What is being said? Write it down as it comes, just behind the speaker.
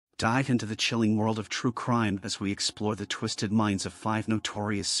Dive into the chilling world of true crime as we explore the twisted minds of 5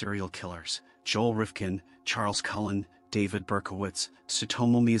 notorious serial killers: Joel Rifkin, Charles Cullen, David Berkowitz,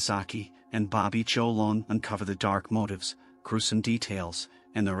 Tsutomu Miyazaki, and Bobby Joe. Uncover the dark motives, gruesome details,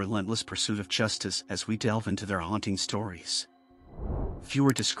 and the relentless pursuit of justice as we delve into their haunting stories.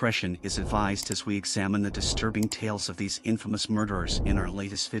 Viewer discretion is advised as we examine the disturbing tales of these infamous murderers in our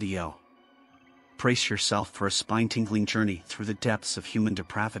latest video. Brace yourself for a spine-tingling journey through the depths of human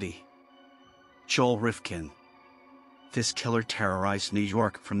depravity. Joel Rifkin. This killer terrorized New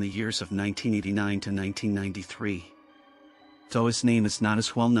York from the years of 1989 to 1993. Though his name is not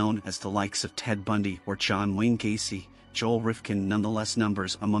as well known as the likes of Ted Bundy or John Wayne Gacy, Joel Rifkin nonetheless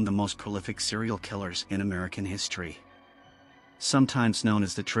numbers among the most prolific serial killers in American history. Sometimes known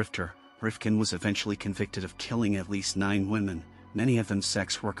as the Drifter, Rifkin was eventually convicted of killing at least 9 women, many of them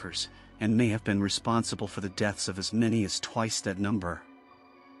sex workers, and may have been responsible for the deaths of as many as twice that number.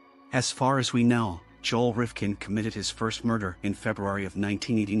 As far as we know, Joel Rifkin committed his first murder in February of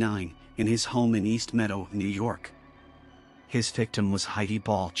 1989, in his home in East Meadow, New York. His victim was Heidi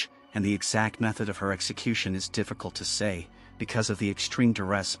Balch, and the exact method of her execution is difficult to say, because of the extreme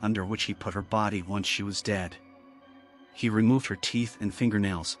duress under which he put her body once she was dead. He removed her teeth and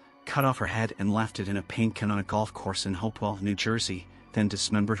fingernails, cut off her head and left it in a paint can on a golf course in Hopewell, New Jersey, then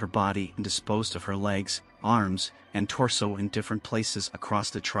dismembered her body and disposed of her legs, arms, and torso in different places across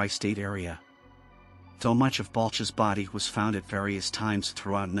the tri-state area. Though much of Balch's body was found at various times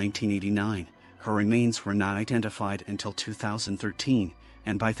throughout 1989, her remains were not identified until 2013,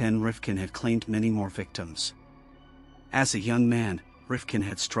 and by then Rifkin had claimed many more victims. As a young man, Rifkin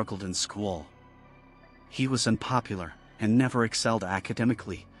had struggled in school. He was unpopular and never excelled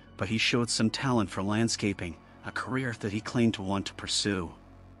academically, but he showed some talent for landscaping, a career that he claimed to want to pursue.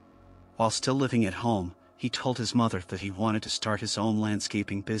 While still living at home, he told his mother that he wanted to start his own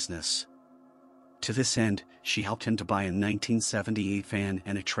landscaping business. To this end, she helped him to buy a 1978 van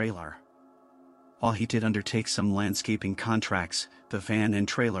and a trailer. While he did undertake some landscaping contracts, the van and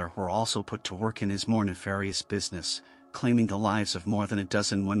trailer were also put to work in his more nefarious business, claiming the lives of more than a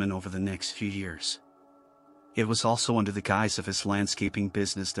dozen women over the next few years. It was also under the guise of his landscaping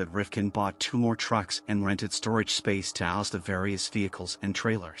business that Rifkin bought 2 more trucks and rented storage space to house the various vehicles and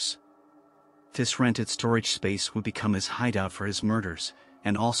trailers. This rented storage space would become his hideout for his murders,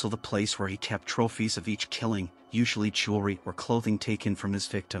 and also the place where he kept trophies of each killing, usually jewelry or clothing taken from his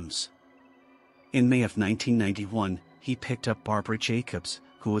victims. In May of 1991, he picked up Barbara Jacobs,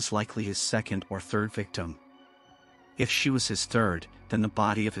 who was likely his second or third victim. If she was his third, then the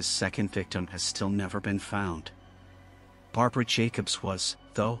body of his second victim has still never been found. Barbara Jacobs was,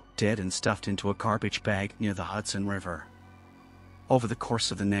 though, dead and stuffed into a garbage bag near the Hudson River. Over the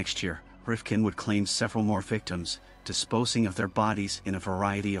course of the next year, Rifkin would claim several more victims, disposing of their bodies in a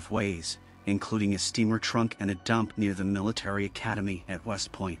variety of ways, including a steamer trunk and a dump near the military academy at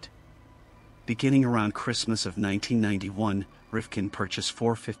West Point. Beginning around Christmas of 1991, Rifkin purchased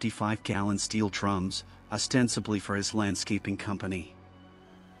 4 55-gallon steel drums, ostensibly for his landscaping company.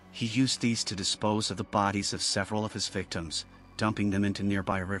 He used these to dispose of the bodies of several of his victims, dumping them into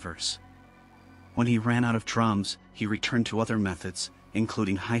nearby rivers. When he ran out of drums, he returned to other methods,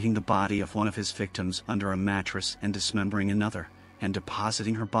 including hiding the body of one of his victims under a mattress and dismembering another, and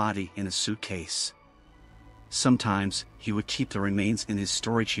depositing her body in a suitcase. Sometimes, he would keep the remains in his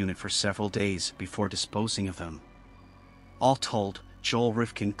storage unit for several days before disposing of them. All told, Joel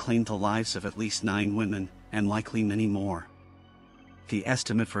Rifkin claimed the lives of at least 9 women, and likely many more. The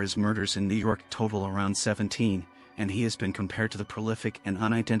estimate for his murders in New York total around 17, and he has been compared to the prolific and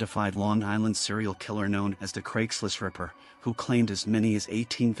unidentified Long Island serial killer known as the Craigslist Ripper, who claimed as many as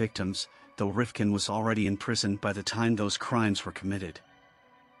 18 victims, though Rifkin was already in prison by the time those crimes were committed.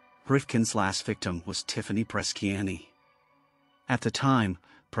 Rifkin's last victim was Tiffany Bresciani. At the time,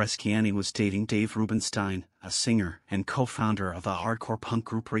 Bresciani was dating Dave Rubenstein, a singer and co-founder of the hardcore punk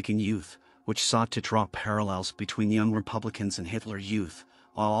group Reagan Youth, which sought to draw parallels between young Republicans and Hitler Youth,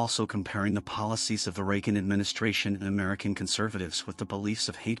 while also comparing the policies of the Reagan administration and American conservatives with the beliefs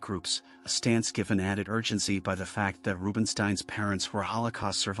of hate groups, a stance given added urgency by the fact that Rubenstein's parents were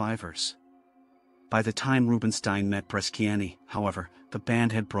Holocaust survivors. By the time Rubenstein met Bresciani, however, the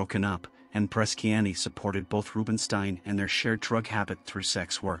band had broken up, and Bresciani supported both Rubenstein and their shared drug habit through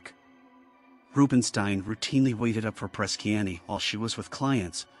sex work. Rubenstein routinely waited up for Bresciani while she was with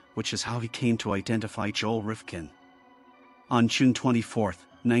clients, which is how he came to identify Joel Rifkin. On June 24,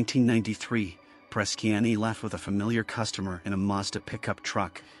 1993, Bresciani left with a familiar customer in a Mazda pickup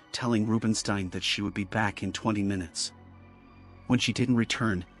truck, telling Rubenstein that she would be back in 20 minutes. When she didn't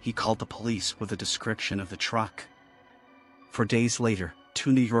return, he called the police with a description of the truck. For days later,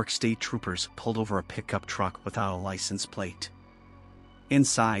 2 New York State troopers pulled over a pickup truck without a license plate.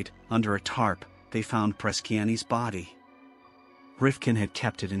 Inside, under a tarp, they found Bresciani's body. Rifkin had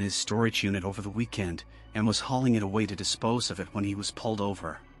kept it in his storage unit over the weekend, and was hauling it away to dispose of it when he was pulled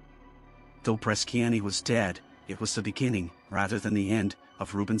over. Though Bresciani was dead, it was the beginning, rather than the end,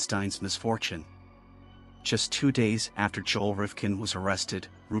 of Rubinstein's misfortune. Just 2 days after Joel Rifkin was arrested,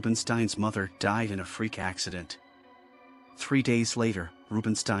 Rubinstein's mother died in a freak accident. 3 days later,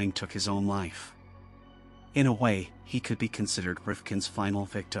 Rubinstein took his own life. In a way, he could be considered Rifkin's final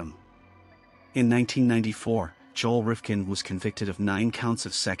victim. In 1994, Joel Rifkin was convicted of 9 counts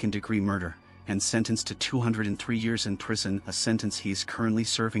of second-degree murder, and sentenced to 203 years in prison, a sentence he is currently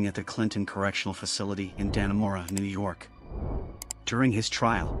serving at the Clinton Correctional Facility in Dannemora, New York. During his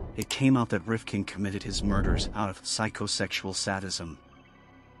trial, it came out that Rifkin committed his murders out of psychosexual sadism.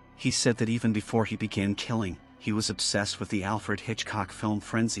 He said that even before he began killing, he was obsessed with the Alfred Hitchcock film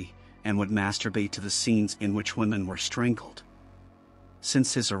Frenzy, and would masturbate to the scenes in which women were strangled.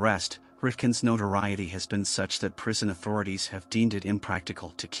 Since his arrest, Rifkin's notoriety has been such that prison authorities have deemed it impractical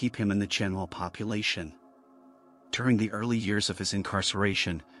to keep him in the general population. During the early years of his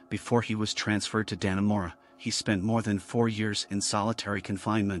incarceration, before he was transferred to Dannemora, he spent more than 4 years in solitary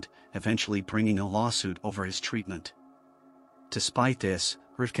confinement, eventually bringing a lawsuit over his treatment. Despite this,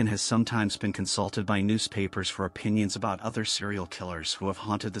 Rifkin has sometimes been consulted by newspapers for opinions about other serial killers who have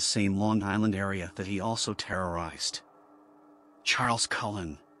haunted the same Long Island area that he also terrorized. Charles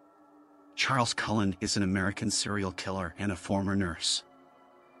Cullen. Charles Cullen is an American serial killer and a former nurse.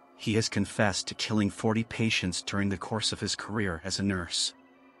 He has confessed to killing 40 patients during the course of his career as a nurse.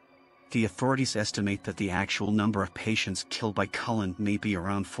 The authorities estimate that the actual number of patients killed by Cullen may be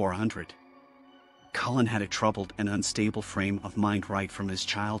around 400. Cullen had a troubled and unstable frame of mind right from his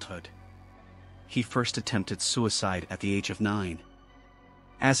childhood. He first attempted suicide at the age of 9.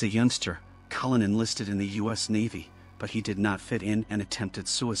 As a youngster, Cullen enlisted in the U.S. Navy, but he did not fit in and attempted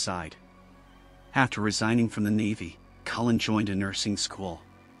suicide. After resigning from the Navy, Cullen joined a nursing school.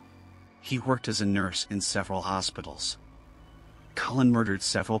 He worked as a nurse in several hospitals. Cullen murdered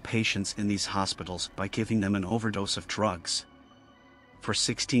several patients in these hospitals by giving them an overdose of drugs. For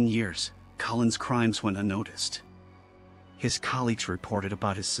 16 years, Cullen's crimes went unnoticed. His colleagues reported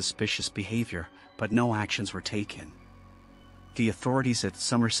about his suspicious behavior, but no actions were taken. The authorities at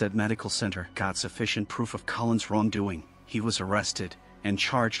Somerset Medical Center got sufficient proof of Cullen's wrongdoing. He was arrested and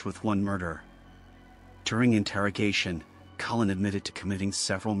charged with 1 murder. During interrogation, Cullen admitted to committing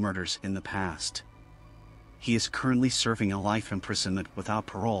several murders in the past. He is currently serving a life imprisonment without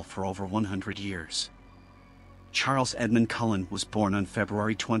parole for over 100 years. Charles Edmund Cullen was born on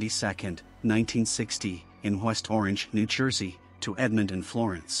February 22, 1960, in West Orange, New Jersey, to Edmund and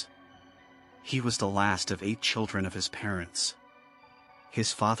Florence. He was the last of 8 children of his parents.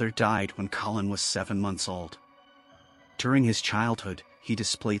 His father died when Cullen was 7 months old. During his childhood, he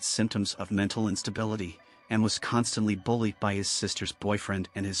displayed symptoms of mental instability, and was constantly bullied by his sister's boyfriend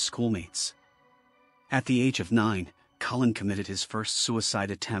and his schoolmates. At the age of 9, Cullen committed his first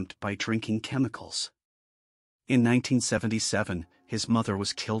suicide attempt by drinking chemicals. In 1977, his mother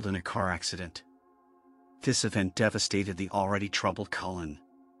was killed in a car accident. This event devastated the already troubled Cullen.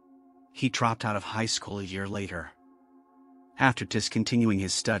 He dropped out of high school a year later. After discontinuing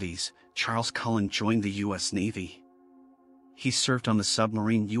his studies, Charles Cullen joined the U.S. Navy. He served on the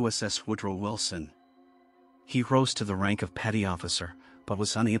submarine USS Woodrow Wilson. He rose to the rank of petty officer, but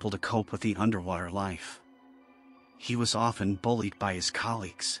was unable to cope with the underwater life. He was often bullied by his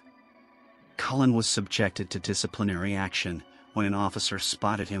colleagues. Cullen was subjected to disciplinary action when an officer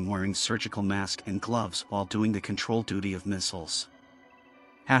spotted him wearing surgical mask and gloves while doing the control duty of missiles.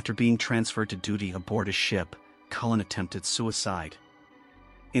 After being transferred to duty aboard a ship, Cullen attempted suicide.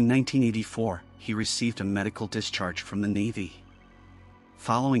 In 1984, he received a medical discharge from the Navy.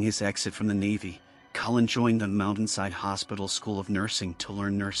 Following his exit from the Navy, Cullen joined the Mountainside Hospital School of Nursing to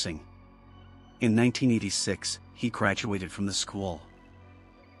learn nursing. In 1986, he graduated from the school.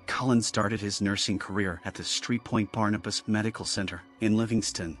 Cullen started his nursing career at the Street Point Barnabas Medical Center in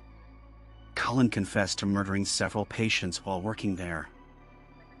Livingston. Cullen confessed to murdering several patients while working there.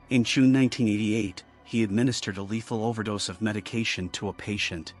 In June 1988, he administered a lethal overdose of medication to a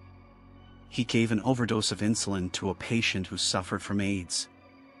patient. He gave an overdose of insulin to a patient who suffered from AIDS.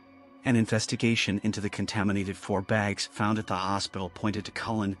 An investigation into the contaminated 4 bags found at the hospital pointed to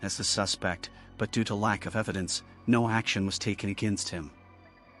Cullen as the suspect, but due to lack of evidence, no action was taken against him.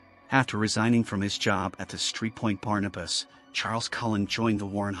 After resigning from his job at the Street Point Barnabas, Charles Cullen joined the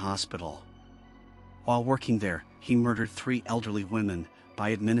Warren Hospital. While working there, he murdered 3 elderly women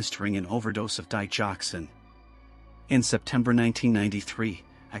by administering an overdose of digoxin. In September 1993,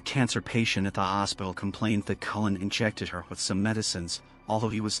 a cancer patient at the hospital complained that Cullen injected her with some medicines, although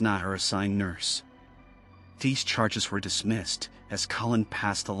he was not her assigned nurse. These charges were dismissed, as Cullen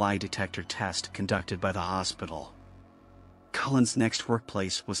passed the lie detector test conducted by the hospital. Cullen's next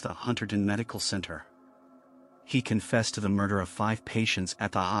workplace was the Hunterdon Medical Center. He confessed to the murder of 5 patients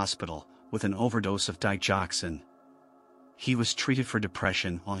at the hospital, with an overdose of digoxin. He was treated for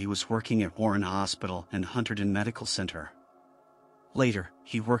depression while he was working at Warren Hospital and Hunterdon Medical Center. Later,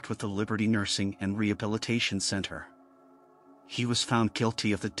 he worked with the Liberty Nursing and Rehabilitation Center. He was found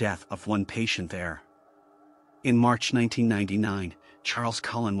guilty of the death of 1 patient there. In March 1999, Charles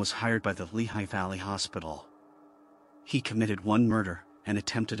Cullen was hired by the Lehigh Valley Hospital. He committed 1 murder and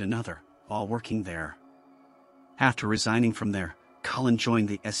attempted another while working there. After resigning from there, Cullen joined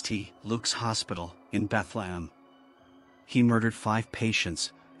the St. Luke's Hospital in Bethlehem. He murdered 5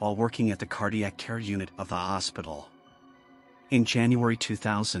 patients while working at the cardiac care unit of the hospital. In January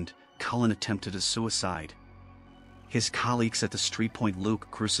 2000, Cullen attempted a suicide. His colleagues at the Street Point Luke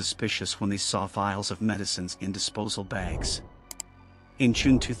grew suspicious when they saw vials of medicines in disposal bags. In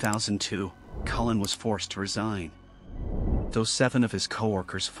June 2002, Cullen was forced to resign. Though 7 of his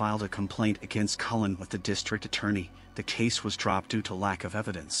co-workers filed a complaint against Cullen with the district attorney, the case was dropped due to lack of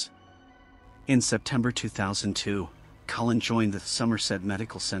evidence. In September 2002, Cullen joined the Somerset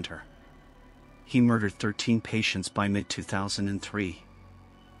Medical Center. He murdered 13 patients by mid-2003.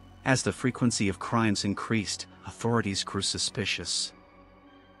 As the frequency of crimes increased, authorities grew suspicious.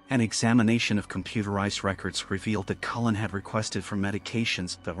 An examination of computerized records revealed that Cullen had requested for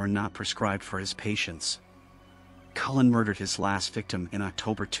medications that were not prescribed for his patients. Cullen murdered his last victim in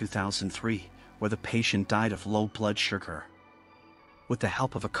October 2003, where the patient died of low blood sugar. With the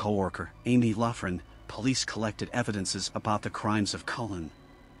help of a co-worker, Amy Luffren, police collected evidences about the crimes of Cullen.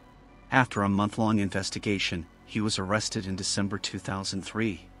 After a month-long investigation, he was arrested in December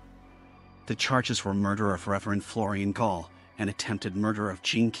 2003. The charges were murder of Reverend Florian Gall and attempted murder of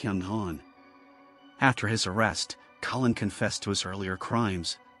Jean Kyung-han. After his arrest, Cullen confessed to his earlier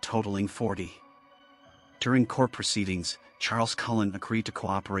crimes, totaling 40. During court proceedings, Charles Cullen agreed to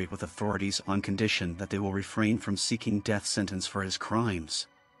cooperate with authorities on condition that they will refrain from seeking death sentence for his crimes.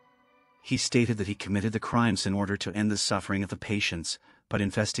 He stated that he committed the crimes in order to end the suffering of the patients, but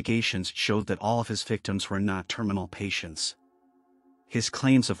investigations showed that all of his victims were not terminal patients. His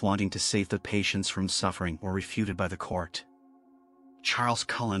claims of wanting to save the patients from suffering were refuted by the court. Charles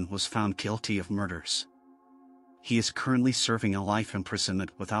Cullen was found guilty of murders. He is currently serving a life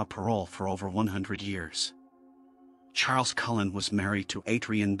imprisonment without parole for over 100 years. Charles Cullen was married to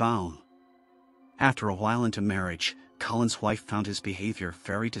Adrienne Baum. After a while into marriage, Cullen's wife found his behavior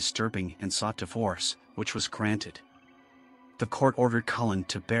very disturbing and sought divorce, which was granted. The court ordered Cullen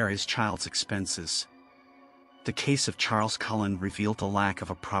to bear his child's expenses. The case of Charles Cullen revealed the lack of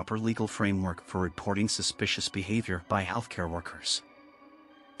a proper legal framework for reporting suspicious behavior by healthcare workers.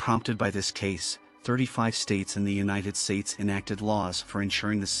 Prompted by this case, 35 states in the United States enacted laws for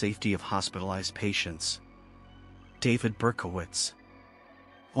ensuring the safety of hospitalized patients. David Berkowitz.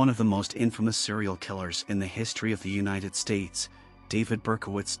 One of the most infamous serial killers in the history of the United States, David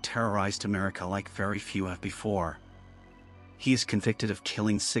Berkowitz terrorized America like very few have before. He is convicted of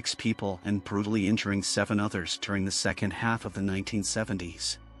killing 6 people and brutally injuring 7 others during the second half of the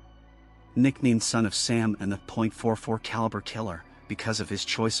 1970s. Nicknamed Son of Sam and the .44 caliber killer, because of his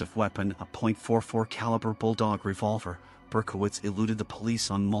choice of weapon, a .44 caliber bulldog revolver, Berkowitz eluded the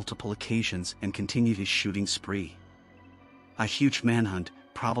police on multiple occasions and continued his shooting spree. A huge manhunt,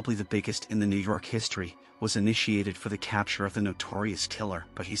 probably the biggest in the New York history, was initiated for the capture of the notorious killer,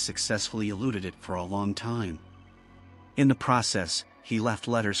 but he successfully eluded it for a long time. In the process, he left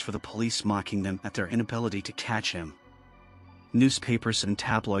letters for the police mocking them at their inability to catch him. Newspapers and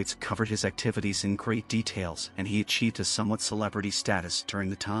tabloids covered his activities in great details, and he achieved a somewhat celebrity status during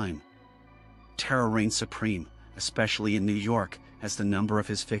the time. Terror reigned supreme, especially in New York, as the number of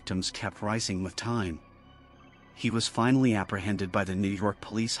his victims kept rising with time. He was finally apprehended by the New York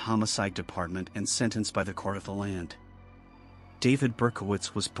Police Homicide Department and sentenced by the court of the land. David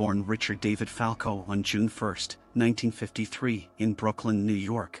Berkowitz was born Richard David Falco on June 1, 1953, in Brooklyn, New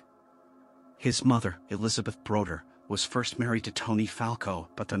York. His mother, Elizabeth Broder, was first married to Tony Falco,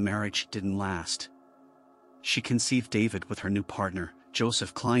 but the marriage didn't last. She conceived David with her new partner,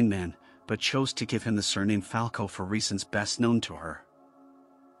 Joseph Kleinman, but chose to give him the surname Falco for reasons best known to her.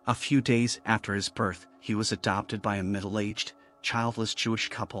 A few days after his birth, he was adopted by a middle-aged, childless Jewish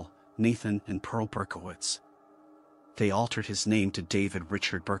couple, Nathan and Pearl Berkowitz. They altered his name to David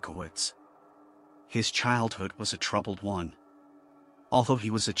Richard Berkowitz. His childhood was a troubled one. Although he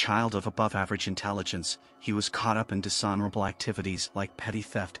was a child of above-average intelligence, he was caught up in dishonorable activities like petty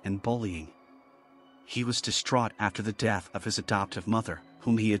theft and bullying. He was distraught after the death of his adoptive mother,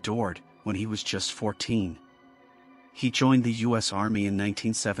 whom he adored, when he was just 14. He joined the U.S. Army in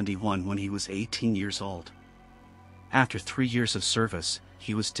 1971 when he was 18 years old. After 3 years of service,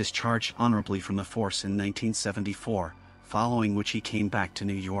 he was discharged honorably from the force in 1974, following which he came back to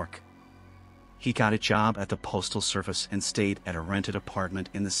New York. He got a job at the Postal Service and stayed at a rented apartment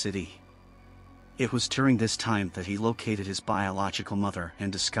in the city. It was during this time that he located his biological mother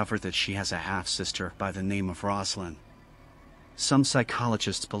and discovered that she has a half-sister by the name of Rosalind. Some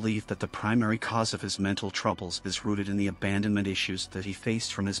psychologists believe that the primary cause of his mental troubles is rooted in the abandonment issues that he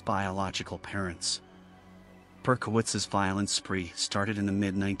faced from his biological parents. Berkowitz's violent spree started in the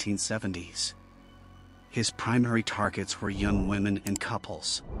mid-1970s. His primary targets were young women and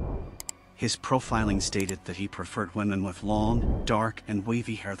couples. His profiling stated that he preferred women with long, dark, and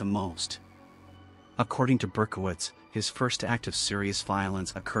wavy hair the most. According to Berkowitz, his first act of serious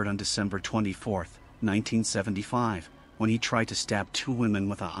violence occurred on December 24, 1975, when he tried to stab 2 women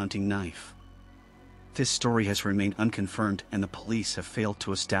with a hunting knife. This story has remained unconfirmed, and the police have failed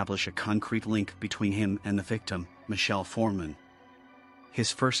to establish a concrete link between him and the victim, Michelle Foreman.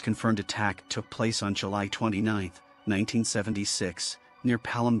 His first confirmed attack took place on July 29, 1976, near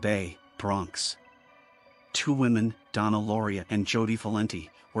Pelham Bay, Bronx. 2 women, Donna Loria and Jody Valenti,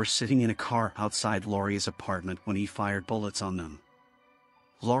 were sitting in a car outside Loria's apartment when he fired bullets on them.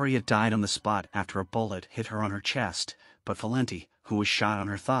 Loria died on the spot after a bullet hit her on her chest, but Valenti, who was shot on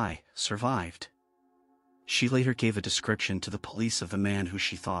her thigh, survived. She later gave a description to the police of the man who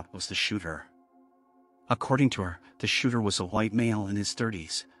she thought was the shooter. According to her, the shooter was a white male in his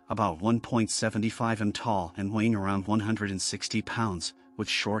 30s, about 1.75 m tall and weighing around 160 pounds, with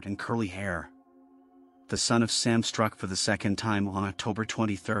short and curly hair. The son of Sam struck for the second time on October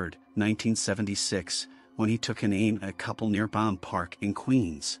 23, 1976, when he took an aim at a couple near Baum Park in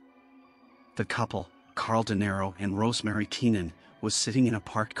Queens. The couple, Carl De Niro and Rosemary Keenan, was sitting in a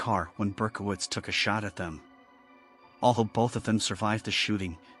parked car when Berkowitz took a shot at them. Although both of them survived the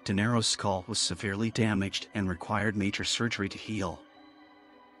shooting, De Niro's skull was severely damaged and required major surgery to heal.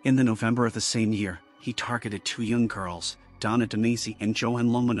 In the November of the same year, he targeted 2 young girls, Donna DeMasi and Joanne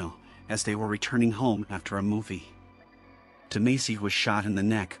Lomino, as they were returning home after a movie. DeMasi was shot in the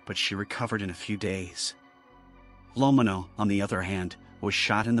neck, but she recovered in a few days. Lomino, on the other hand, was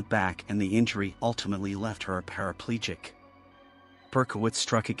shot in the back, and the injury ultimately left her a paraplegic. Berkowitz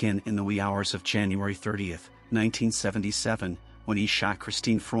struck again in the wee hours of January 30, 1977, when he shot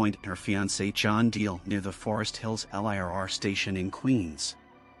Christine Freund and her fiancé John Deal near the Forest Hills LIRR station in Queens.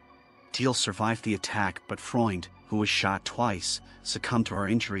 Deal survived the attack, but Freund, who was shot twice, succumbed to her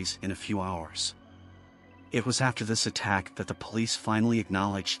injuries in a few hours. It was after this attack that the police finally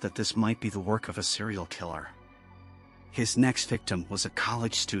acknowledged that this might be the work of a serial killer. His next victim was a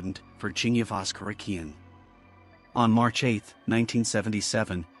college student, Virginia Voskerikian. On March 8,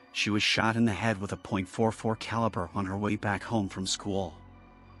 1977, she was shot in the head with a .44 caliber on her way back home from school.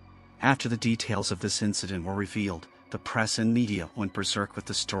 After the details of this incident were revealed, the press and media went berserk with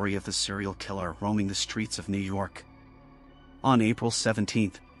the story of the serial killer roaming the streets of New York. On April 17,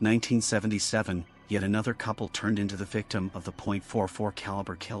 1977, yet another couple turned into the victim of the .44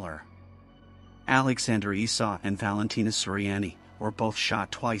 caliber killer. Alexander Esau and Valentina Suriani were both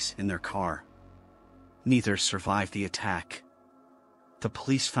shot twice in their car. Neither survived the attack. The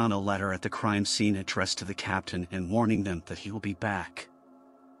police found a letter at the crime scene addressed to the captain and warning them that he will be back.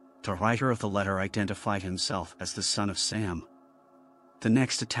 The writer of the letter identified himself as the son of Sam. The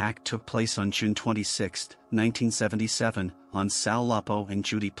next attack took place on June 26, 1977, on Sal Lupo and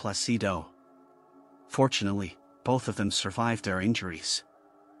Judy Placido. Fortunately, both of them survived their injuries.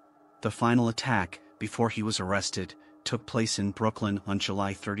 The final attack, before he was arrested, took place in Brooklyn on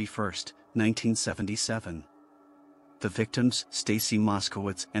July 31, 1977. The victims, Stacy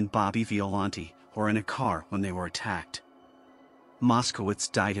Moskowitz and Bobby Violanti, were in a car when they were attacked.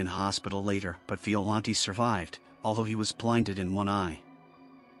 Moskowitz died in hospital later, but Violanti survived, although he was blinded in one eye.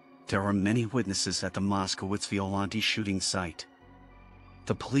 There were many witnesses at the Moskowitz-Violanti shooting site.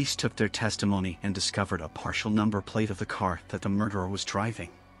 The police took their testimony and discovered a partial number plate of the car that the murderer was driving.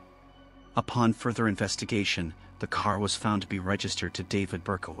 Upon further investigation, the car was found to be registered to David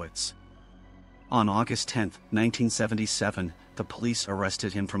Berkowitz. On August 10, 1977, the police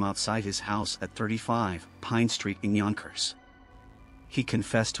arrested him from outside his house at 35 Pine Street in Yonkers. He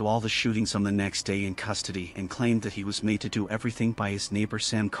confessed to all the shootings on the next day in custody and claimed that he was made to do everything by his neighbor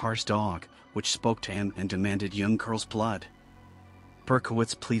Sam Carr's dog, which spoke to him and demanded young girls' blood.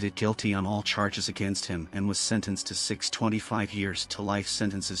 Berkowitz pleaded guilty on all charges against him and was sentenced to 625 years to life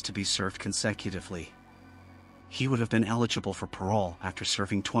sentences to be served consecutively. He would have been eligible for parole after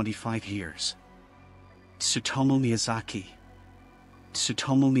serving 25 years. Tsutomu Miyazaki.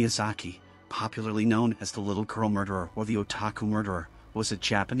 Tsutomu Miyazaki, popularly known as the Little Girl Murderer or the Otaku Murderer, was a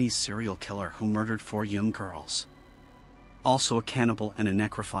Japanese serial killer who murdered 4 young girls. Also a cannibal and a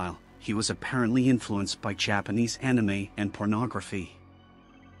necrophile, he was apparently influenced by Japanese anime and pornography.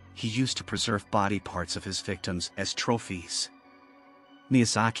 He used to preserve body parts of his victims as trophies.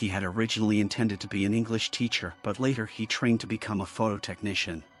 Miyazaki had originally intended to be an English teacher, but later he trained to become a photo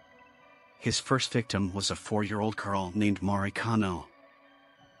technician. His first victim was a 4-year-old girl named Mari Kano.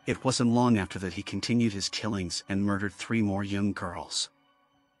 It wasn't long after that he continued his killings and murdered 3 more young girls.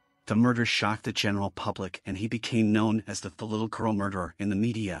 The murder shocked the general public and he became known as the Little Girl Murderer in the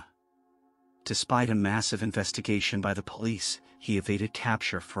media. Despite a massive investigation by the police, he evaded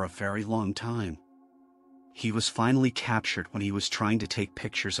capture for a very long time. He was finally captured when he was trying to take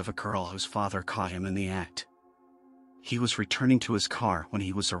pictures of a girl whose father caught him in the act. He was returning to his car when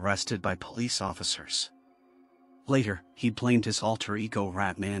he was arrested by police officers. Later, he blamed his alter ego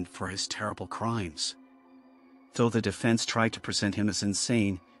Ratman for his terrible crimes. Though the defense tried to present him as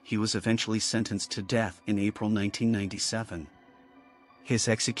insane, he was eventually sentenced to death in April 1997. His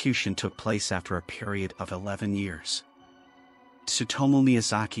execution took place after a period of 11 years. Tsutomu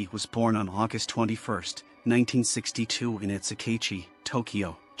Miyazaki was born on August 21, 1962 in Itsukachi,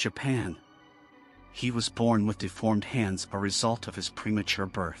 Tokyo, Japan. He was born with deformed hands, a result of his premature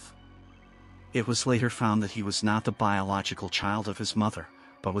birth. It was later found that he was not the biological child of his mother,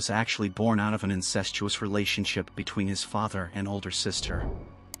 but was actually born out of an incestuous relationship between his father and older sister.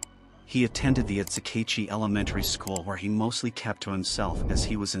 He attended the Itsukachi Elementary School where he mostly kept to himself as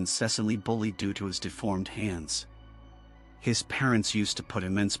he was incessantly bullied due to his deformed hands. His parents used to put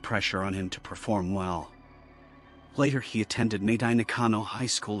immense pressure on him to perform well. Later he attended Meidai Nakano High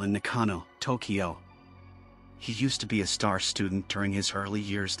School in Nakano, Tokyo. He used to be a star student during his early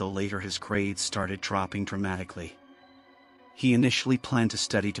years, though later his grades started dropping dramatically. He initially planned to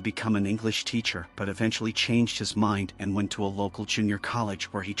study to become an English teacher, but eventually changed his mind and went to a local junior college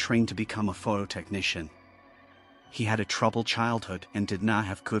where he trained to become a photo technician. He had a troubled childhood and did not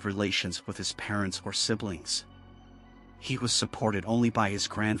have good relations with his parents or siblings. He was supported only by his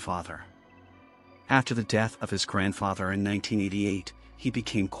grandfather. After the death of his grandfather in 1988, he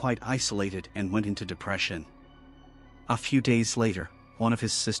became quite isolated and went into depression. A few days later, one of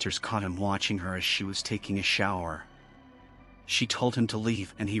his sisters caught him watching her as she was taking a shower. She told him to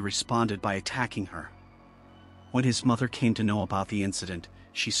leave and he responded by attacking her. When his mother came to know about the incident,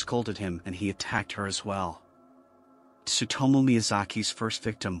 she scolded him and he attacked her as well. Tsutomu Miyazaki's first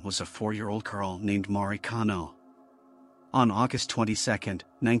victim was a 4-year-old girl named Mari Kano. On August 22,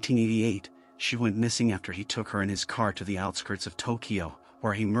 1988, she went missing after he took her in his car to the outskirts of Tokyo,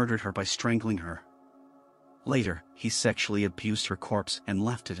 where he murdered her by strangling her. Later, he sexually abused her corpse and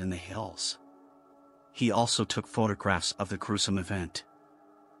left it in the hills. He also took photographs of the gruesome event.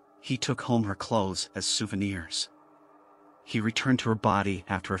 He took home her clothes as souvenirs. He returned to her body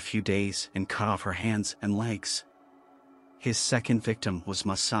after a few days and cut off her hands and legs. His second victim was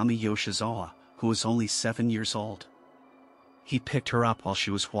Masami Yoshizawa, who was only 7 years old. He picked her up while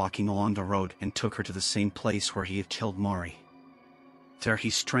she was walking along the road and took her to the same place where he had killed Mari. There he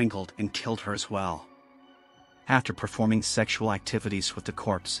strangled and killed her as well. After performing sexual activities with the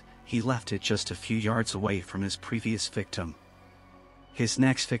corpse, he left it just a few yards away from his previous victim. His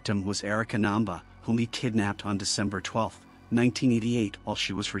next victim was Erika Namba, whom he kidnapped on December 12, 1988 while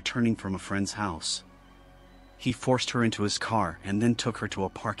she was returning from a friend's house. He forced her into his car and then took her to a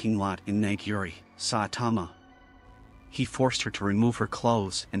parking lot in Naguri, Saitama. He forced her to remove her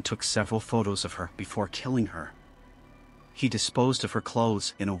clothes and took several photos of her before killing her. He disposed of her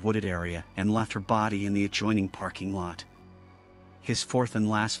clothes in a wooded area and left her body in the adjoining parking lot. His fourth and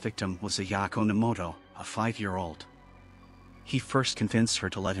last victim was Ayako Nemoto, a 5-year-old. He first convinced her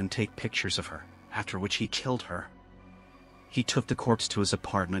to let him take pictures of her, after which he killed her. He took the corpse to his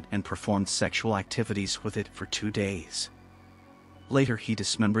apartment and performed sexual activities with it for 2 days. Later he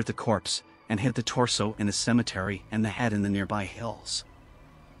dismembered the corpse and hid the torso in a cemetery and the head in the nearby hills.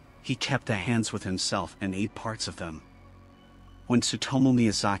 He kept the hands with himself and ate parts of them. When Tsutomu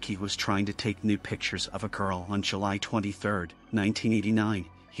Miyazaki was trying to take nude pictures of a girl on July 23, 1989,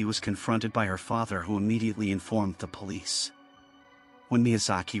 he was confronted by her father, who immediately informed the police. When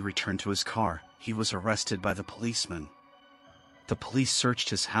Miyazaki returned to his car, he was arrested by the policeman. The police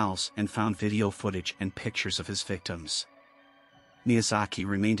searched his house and found video footage and pictures of his victims. Miyazaki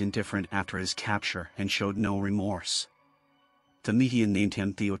remained indifferent after his capture and showed no remorse. The media named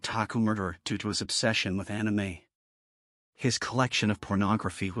him the otaku murderer due to his obsession with anime. His collection of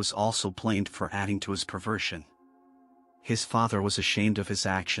pornography was also blamed for adding to his perversion. His father was ashamed of his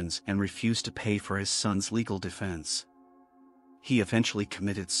actions and refused to pay for his son's legal defense. He eventually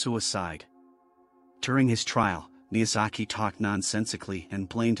committed suicide. During his trial, Miyazaki talked nonsensically and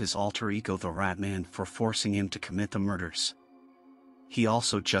blamed his alter ego the Ratman for forcing him to commit the murders. He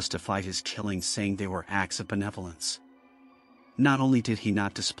also justified his killings, saying they were acts of benevolence. Not only did he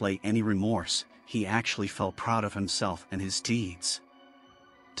not display any remorse, he actually felt proud of himself and his deeds.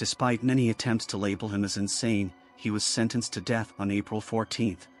 Despite many attempts to label him as insane, he was sentenced to death on April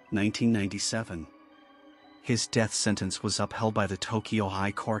 14, 1997. His death sentence was upheld by the Tokyo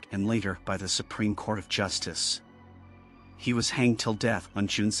High Court and later by the Supreme Court of Justice. He was hanged till death on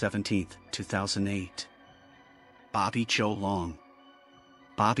June 17, 2008. Bobby Joe Long.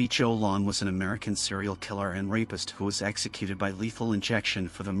 Bobby Joe Long was an American serial killer and rapist who was executed by lethal injection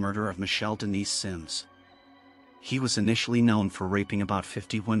for the murder of Michelle Denise Sims. He was initially known for raping about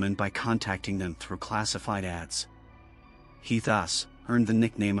 50 women by contacting them through classified ads. He thus earned the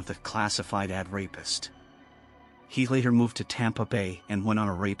nickname of the classified ad rapist. He later moved to Tampa Bay and went on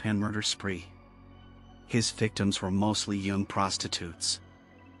a rape and murder spree. His victims were mostly young prostitutes.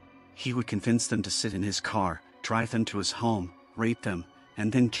 He would convince them to sit in his car, drive them to his home, rape them,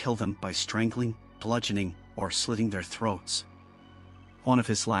 and then kill them by strangling, bludgeoning, or slitting their throats. One of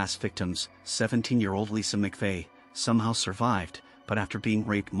his last victims, 17-year-old Lisa McVeigh, somehow survived, but after being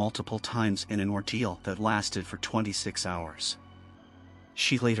raped multiple times in an ordeal that lasted for 26 hours.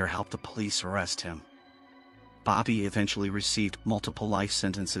 She later helped the police arrest him. Bobby eventually received multiple life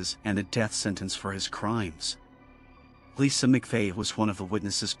sentences and a death sentence for his crimes. Lisa McVeigh was one of the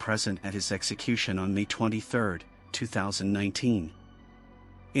witnesses present at his execution on May 23, 2019.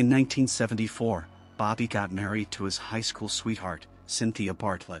 In 1974, Bobby got married to his high school sweetheart, Cynthia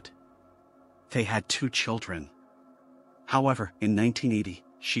Bartlett. They had 2 children. However, in 1980,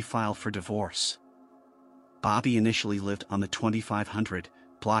 she filed for divorce. Bobby initially lived on the 2500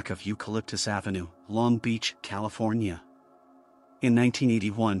 block of Eucalyptus Avenue, Long Beach, California. In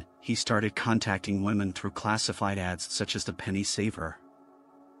 1981, he started contacting women through classified ads such as the Penny Saver.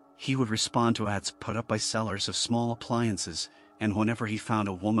 He would respond to ads put up by sellers of small appliances, and whenever he found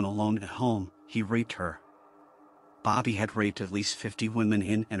a woman alone at home, he raped her. Bobby had raped at least 50 women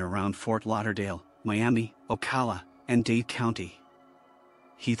in and around Fort Lauderdale, Miami, Ocala, and Dade County.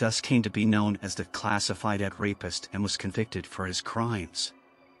 He thus came to be known as the classified ad rapist and was convicted for his crimes.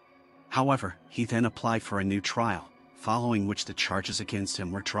 However, he then applied for a new trial, following which the charges against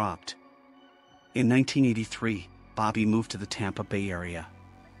him were dropped. In 1983, Bobby moved to the Tampa Bay area.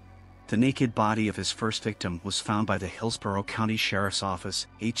 The naked body of his first victim was found by the Hillsborough County Sheriff's Office,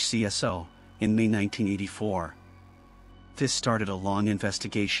 HCSO, in May 1984. This started a long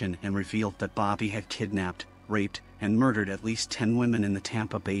investigation and revealed that Bobby had kidnapped, raped, and murdered at least 10 women in the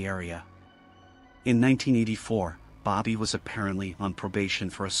Tampa Bay area. In 1984, Bobby was apparently on probation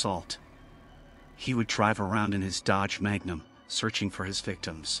for assault. He would drive around in his Dodge Magnum, searching for his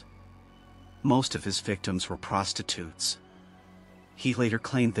victims. Most of his victims were prostitutes. He later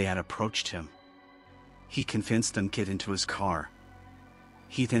claimed they had approached him. He convinced them to get into his car.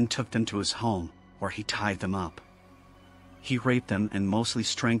 He then took them to his home, where he tied them up. He raped them and mostly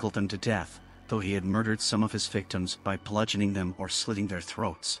strangled them to death, though he had murdered some of his victims by bludgeoning them or slitting their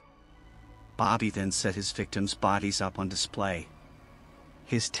throats. Bobby then set his victims' bodies up on display.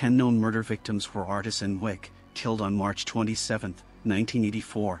 His 10 known murder victims were Artisan Wick, killed on March 27,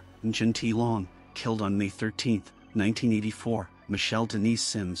 1984, Njin T. Long, killed on May 13, 1984, Michelle Denise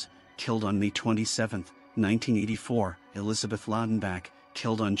Sims, killed on May 27, 1984, Elizabeth Laudenbach,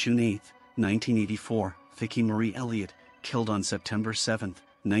 killed on June 8, 1984, Vicki Marie Elliott, killed on September 7,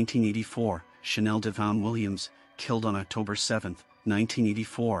 1984, Chanel Devon Williams, killed on October 7,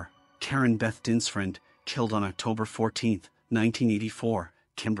 1984, Karen Beth Dinsfriend, killed on October 14, 1984,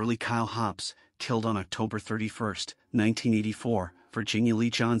 Kimberly Kyle Hobbs, killed on October 31, 1984, Virginia Lee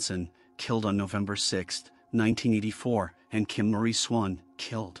Johnson, killed on November 6, 1984, and Kim Marie Swan,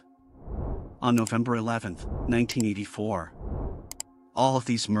 killed on November 11, 1984. All of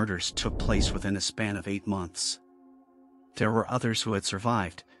these murders took place within a span of 8 months. There were others who had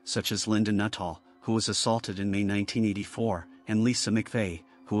survived, such as Linda Nuttall, who was assaulted in May 1984, and Lisa McVeigh,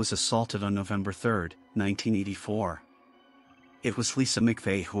 who was assaulted on November 3, 1984. It was Lisa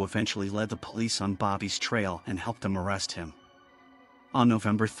McVeigh who eventually led the police on Bobby's trail and helped them arrest him. On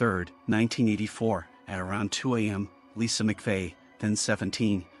November 3, 1984, at around 2 a.m., Lisa McVeigh, then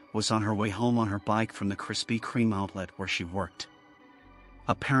 17, was on her way home on her bike from the Krispy Kreme outlet where she worked.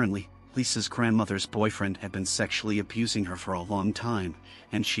 Apparently, Lisa's grandmother's boyfriend had been sexually abusing her for a long time,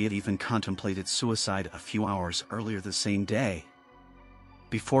 and she had even contemplated suicide a few hours earlier the same day.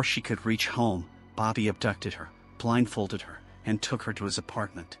 Before she could reach home, Bobby abducted her, blindfolded her, and took her to his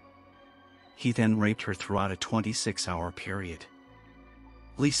apartment. He then raped her throughout a 26-hour period.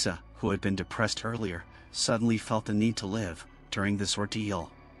 Lisa, who had been depressed earlier, suddenly felt the need to live during this ordeal.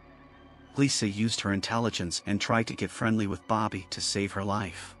 Lisa used her intelligence and tried to get friendly with Bobby to save her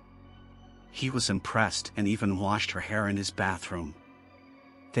life. He was impressed and even washed her hair in his bathroom.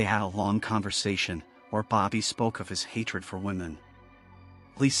 They had a long conversation, where Bobby spoke of his hatred for women.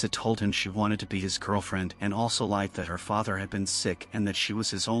 Lisa told him she wanted to be his girlfriend and also lied that her father had been sick and that she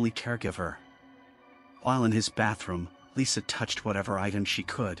was his only caregiver. While in his bathroom, Lisa touched whatever item she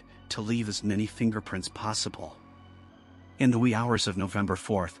could to leave as many fingerprints possible. In the wee hours of November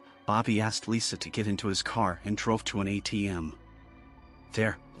 4th, Bobby asked Lisa to get into his car and drove to an ATM.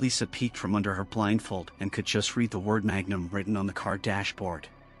 There, Lisa peeked from under her blindfold and could just read the word Magnum written on the car dashboard.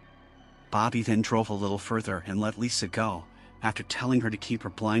 Bobby then drove a little further and let Lisa go, after telling her to keep her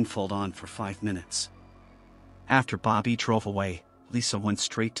blindfold on for 5 minutes. After Bobby drove away, Lisa went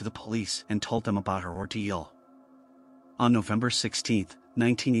straight to the police and told them about her ordeal. On November 16,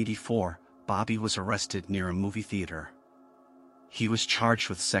 1984, Bobby was arrested near a movie theater. He was charged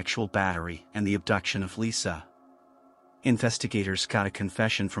with sexual battery and the abduction of Lisa. Investigators got a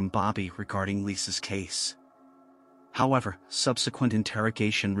confession from Bobby regarding Lisa's case. However, subsequent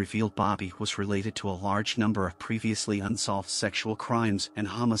interrogation revealed Bobby was related to a large number of previously unsolved sexual crimes and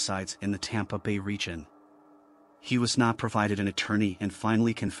homicides in the Tampa Bay region. He was not provided an attorney and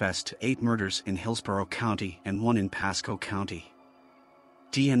finally confessed to 8 murders in Hillsborough County and 1 in Pasco County.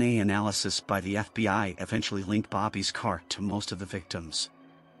 DNA analysis by the FBI eventually linked Bobby's car to most of the victims.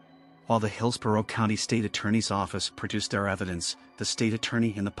 While the Hillsborough County State Attorney's Office produced their evidence, the State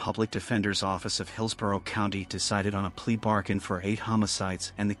Attorney and the Public Defender's Office of Hillsborough County decided on a plea bargain for 8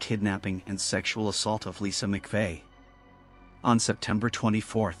 homicides and the kidnapping and sexual assault of Lisa McVeigh. On September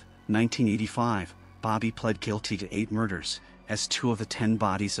 24, 1985, Bobby pled guilty to 8 murders, as 2 of the 10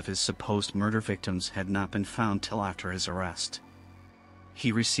 bodies of his supposed murder victims had not been found till after his arrest.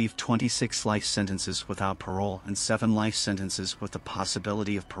 He received 26 life sentences without parole and 7 life sentences with the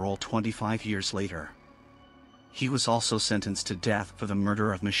possibility of parole 25 years later. He was also sentenced to death for the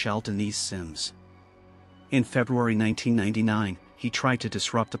murder of Michelle Denise Sims. In February 1999, he tried to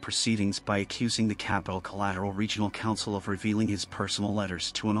disrupt the proceedings by accusing the Capital Collateral Regional Council of revealing his personal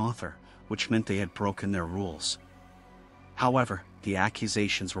letters to an author, which meant they had broken their rules. However, the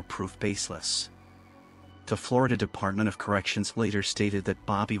accusations were proof baseless. The Florida Department of Corrections later stated that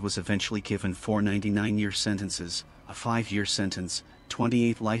Bobby was eventually given 4 99-year sentences, a 5-year sentence,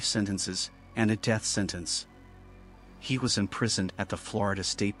 28 life sentences, and a death sentence. He was imprisoned at the Florida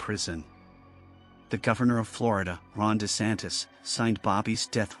State Prison. The governor of Florida, Ron DeSantis, signed Bobby's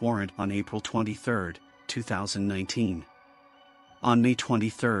death warrant on April 23, 2019. On May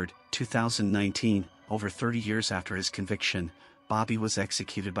 23, 2019, over 30 years after his conviction, Bobby was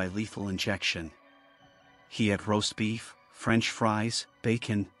executed by lethal injection. He had roast beef, French fries,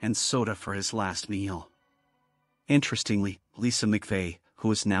 bacon, and soda for his last meal. Interestingly, Lisa McVeigh,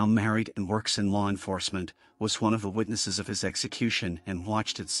 who is now married and works in law enforcement, was one of the witnesses of his execution and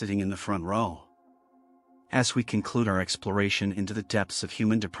watched it sitting in the front row. As we conclude our exploration into the depths of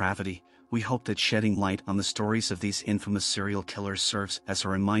human depravity, we hope that shedding light on the stories of these infamous serial killers serves as a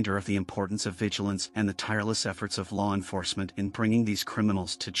reminder of the importance of vigilance and the tireless efforts of law enforcement in bringing these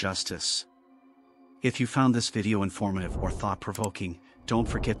criminals to justice. If you found this video informative or thought-provoking, don't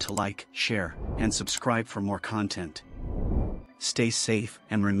forget to like, share, and subscribe for more content. Stay safe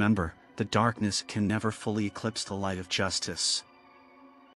and remember, the darkness can never fully eclipse the light of justice.